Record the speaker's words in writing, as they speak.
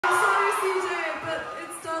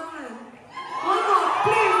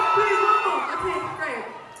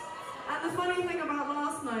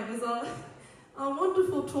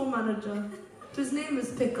wonderful tour manager. His name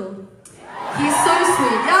is Pickle. He's so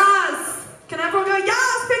sweet. Yes! Can everyone go,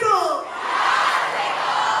 yes, Pickle? Yes, Pickle!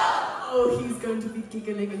 Oh, he's going to be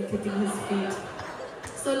giggling and kicking his feet.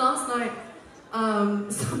 So last night,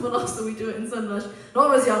 someone asked that we do it in SIMLISH. And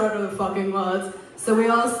obviously I don't know the fucking words. So we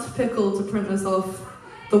asked Pickle to print us off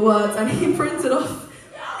the words, and he printed off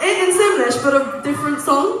it in SIMLISH, but a different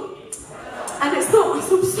song. And it's not, I'm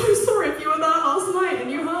so sorry if you were there last night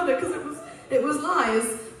and you heard it, because it was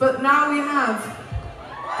lies. But now we have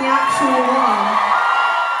the actual one.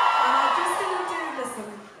 And I'm just gonna do,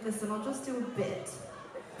 listen, I'll just do a bit.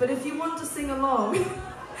 But if you want to sing along,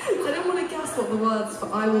 I don't want to guess what the words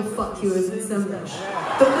for I Will Fuck You is in SIMLISH.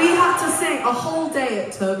 But we had to sing, a whole day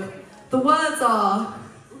it took. The words are,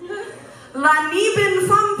 La Nibin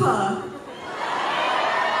Fampa.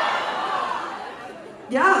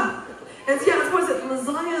 Yeah. It's what is it?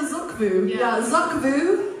 Lazaya Zukvu. Yeah,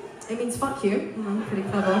 Zukvu. It means fuck you. Pretty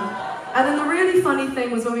clever. And then the really funny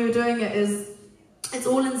thing was when we were doing it is, it's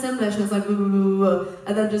all in SIMLISH and it's like,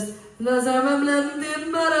 and then just,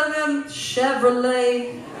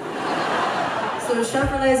 Chevrolet. So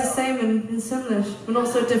Chevrolet is the same in SIMLISH. We're not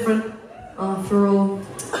so different after all.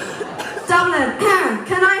 Dublin,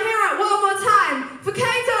 can I hear it one more time for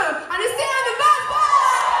Kato and his team in the best ball?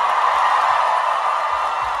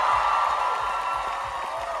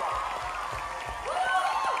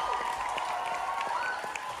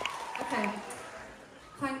 Okay,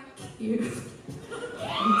 thank you.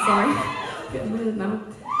 I'm sorry, getting weird now.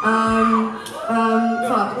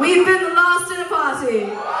 Fuck. We've been the last dinner party. You've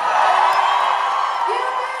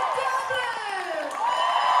been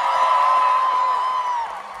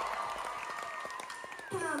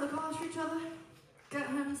Dublin. Look after each other, get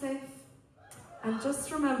home safe, and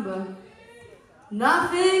just remember,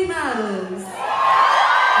 nothing matters.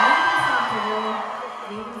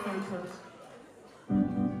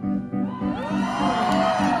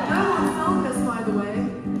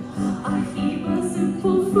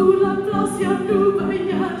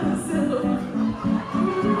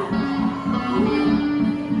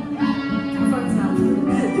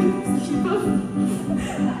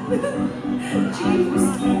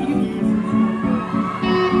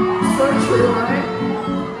 So true, right?